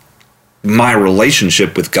my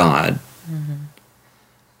relationship with God,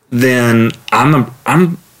 then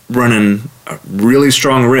I'm running a really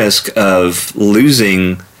strong risk of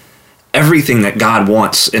losing everything that God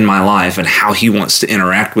wants in my life and how he wants to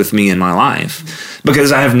interact with me in my life.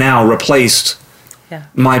 Because I have now replaced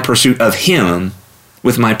my pursuit of him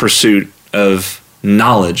with my pursuit of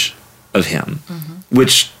knowledge of him,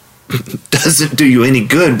 which doesn't do you any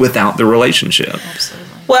good without the relationship. Absolutely.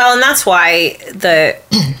 Well, and that's why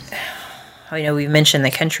we mentioned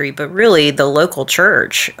the country, but really the local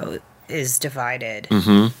church is divided.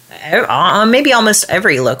 Maybe almost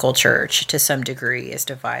every local church to some degree is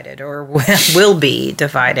divided or will be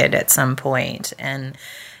divided at some point. And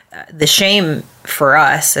the shame for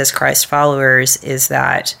us as Christ followers is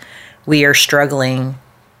that we are struggling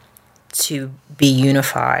to be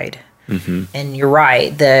unified. And you're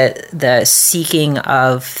right, the seeking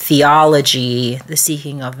of theology, the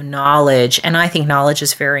seeking of knowledge, and I think knowledge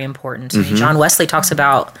is very important. I mean, John Wesley talks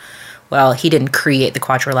about, well, he didn't create the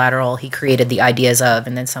quadrilateral, he created the ideas of,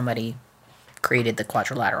 and then somebody created the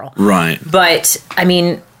quadrilateral. Right. But, I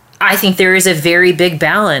mean, I think there is a very big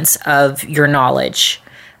balance of your knowledge.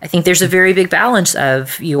 I think there's a very big balance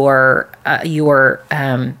of your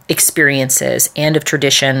experiences and of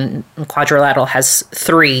tradition. Quadrilateral has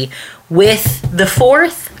 3 with the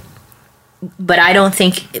 4th, but I don't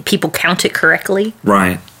think people count it correctly.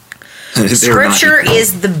 Right. Scripture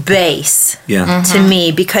is the base to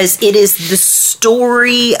me because it is the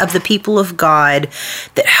story of the people of God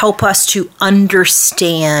that help us to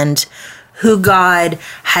understand who God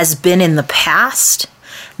has been in the past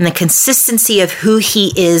and the consistency of who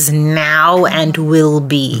he is now and will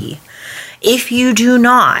be. If you do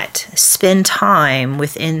not spend time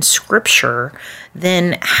within Scripture,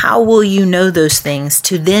 then how will you know those things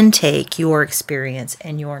to then take your experience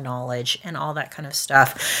and your knowledge and all that kind of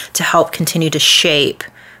stuff to help continue to shape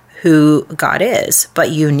who God is? But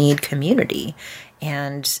you need community,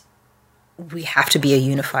 and we have to be a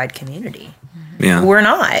unified community. Yeah. We're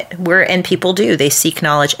not. And people do. They seek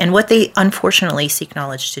knowledge. And what they unfortunately seek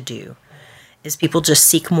knowledge to do is people just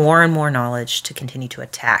seek more and more knowledge to continue to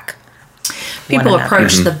attack People one another.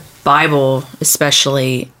 approach the Bible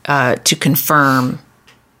especially to confirm.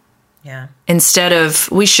 Yeah. Instead of,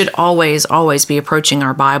 we should always be approaching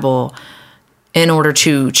our Bible in order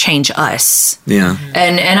to change us. Yeah.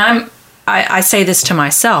 And I say this to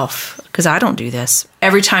myself because I don't do this.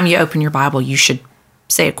 Every time you open your Bible, you should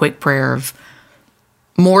say a quick prayer of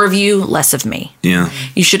more of you, less of me. Yeah.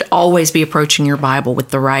 You should always be approaching your Bible with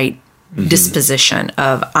the right disposition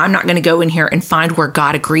of, I'm not going to go in here and find where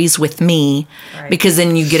God agrees with me, because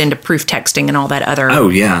then you get into proof texting and all that other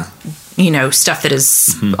stuff that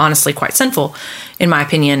is honestly quite sinful, in my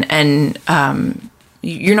opinion. And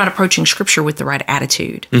you're not approaching Scripture with the right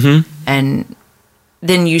attitude. And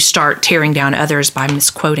then you start tearing down others by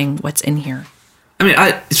misquoting what's in here. I mean,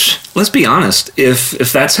 let's be honest.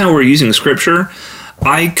 If that's how we're using Scripture,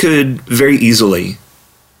 I could very easily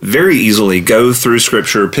go through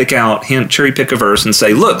Scripture, cherry pick a verse and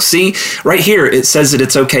say, look, see, right here, it says that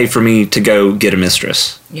it's okay for me to go get a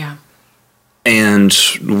mistress. Yeah. And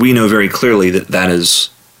we know very clearly that that is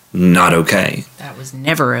not okay. That was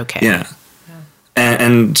never okay. Yeah.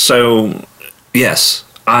 And so, yes,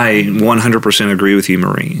 I 100% agree with you,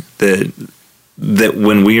 Marie, that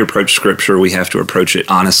when we approach Scripture, we have to approach it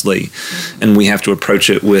honestly, and we have to approach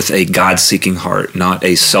it with a God-seeking heart, not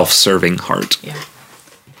a self-serving heart. Yeah.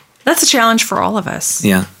 That's a challenge for all of us.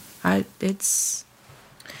 Yeah.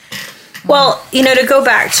 Well, to go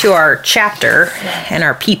back to our chapter and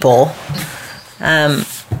our people,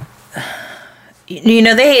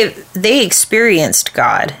 they experienced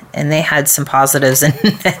God, and they had some positives and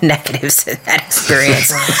negatives in that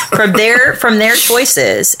experience from their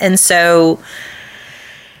choices. And so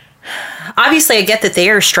obviously I get that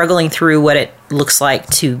they are struggling through what it looks like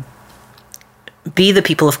to be the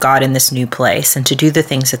people of God in this new place and to do the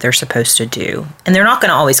things that they're supposed to do. And they're not going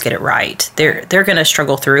to always get it right. They're going to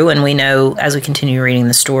struggle through, and we know as we continue reading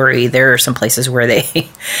the story, there are some places where they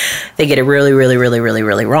get it really, really, really, really,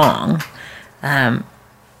 really wrong.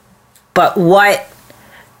 But what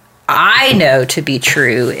I know to be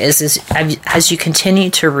true is as you continue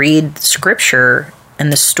to read Scripture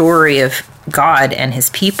and the story of God and his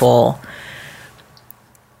people,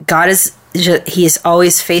 he is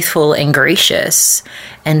always faithful and gracious.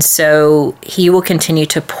 And so he will continue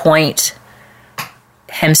to point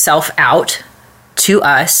himself out to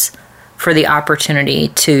us for the opportunity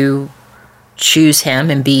to choose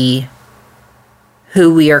him and be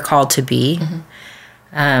who we are called to be.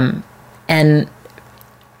 And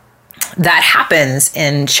that happens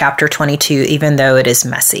in chapter 22, even though it is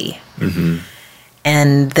messy.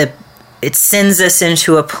 And it sends us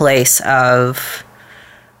into a place of,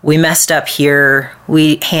 we messed up here.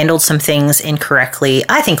 We handled some things incorrectly,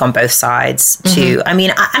 I think, on both sides, too. I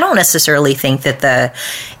mean, I don't necessarily think that the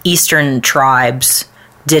Eastern tribes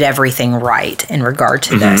did everything right in regard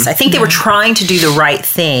to this. I think they were trying to do the right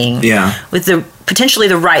thing with potentially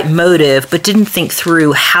the right motive, but didn't think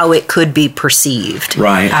through how it could be perceived.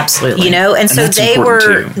 Right. Absolutely. You know, and so they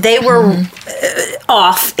were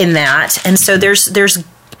off in that. And so there's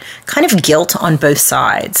kind of guilt on both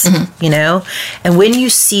sides, you know? And when you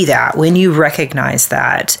see that, when you recognize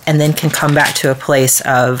that, and then can come back to a place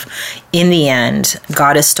of, in the end,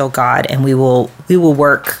 God is still God, and we will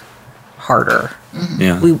work harder.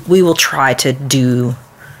 We will try to do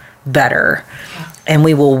better, and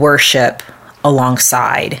we will worship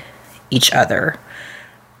alongside each other.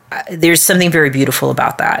 There's something very beautiful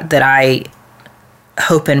about that I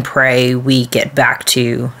hope and pray we get back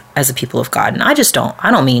to as a people of God. And I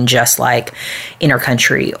don't mean just like in our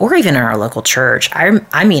country or even in our local church.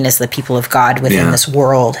 I mean as the people of God within this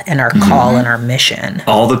world and our call and our mission.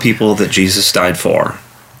 All the people that Jesus died for.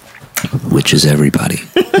 Which is everybody.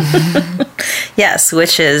 Yes,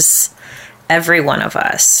 which is every one of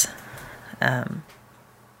us.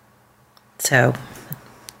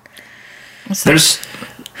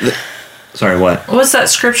 Sorry, what? What was that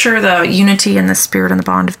scripture? The unity in the spirit and the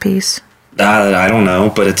bond of peace? I don't know,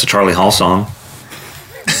 but it's a Charlie Hall song.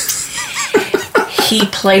 He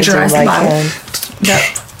plagiarized the Bible.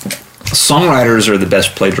 Songwriters are the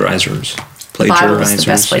best plagiarizers. The Bible is the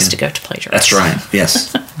best place to go to plagiarize. That's right.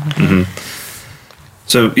 Yes.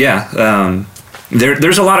 So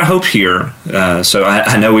there's a lot of hope here. So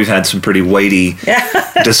I know we've had some pretty weighty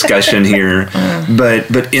discussion here,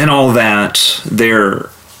 but in all that,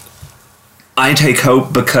 I take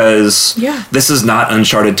hope because this is not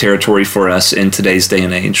uncharted territory for us in today's day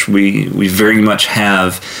and age. We very much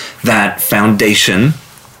have that foundation.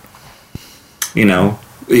 You know,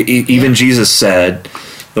 even Jesus said,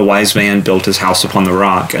 the wise man built his house upon the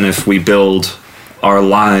rock. And if we build our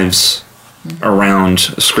lives around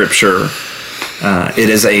Scripture, it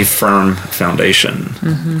is a firm foundation.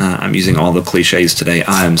 I'm using all the cliches today.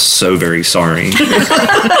 I am so very sorry.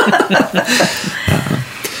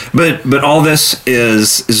 But all this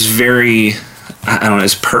is very, I don't know,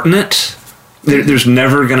 is pertinent. There's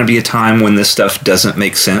never going to be a time when this stuff doesn't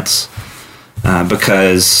make sense.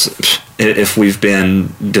 Because if we've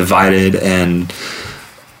been divided and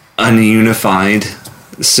ununified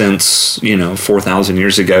since 4,000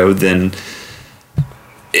 years ago, then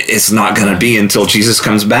it's not going to be until Jesus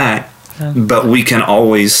comes back. But we can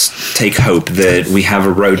always take hope that we have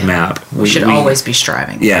a roadmap. We should always be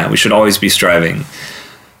striving. Yeah, we should always be striving.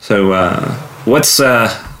 So what's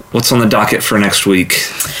on the docket for next week?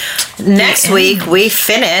 Next week we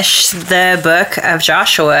finish the book of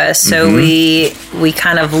Joshua, so we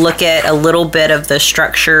kind of look at a little bit of the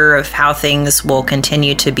structure of how things will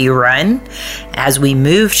continue to be run as we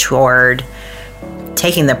move toward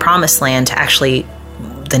taking the promised land to actually.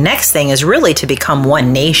 The next thing is really to become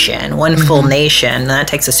one nation, one full nation. And that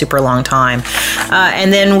takes a super long time,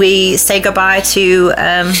 and then we say goodbye to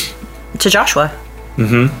Joshua.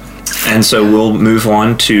 And so we'll move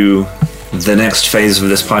on to the next phase of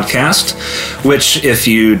this podcast, which, if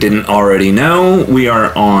you didn't already know, we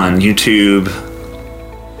are on YouTube,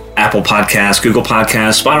 Apple Podcasts, Google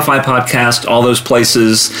Podcasts, Spotify Podcast, all those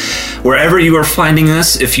places. Wherever you are finding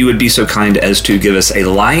us, if you would be so kind as to give us a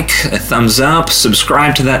like, a thumbs up,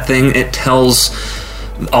 subscribe to that thing. It tells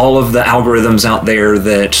all of the algorithms out there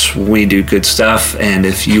that we do good stuff. And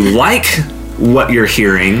if you like what you're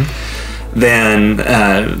hearing, then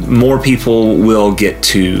more people will get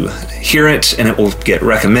to hear it, and it will get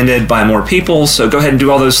recommended by more people. So go ahead and do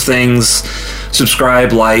all those things.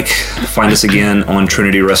 Subscribe, like, find us again on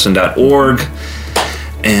trinitywrestling.org,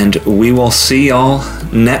 and we will see y'all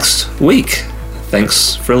next week.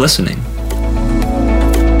 Thanks for listening.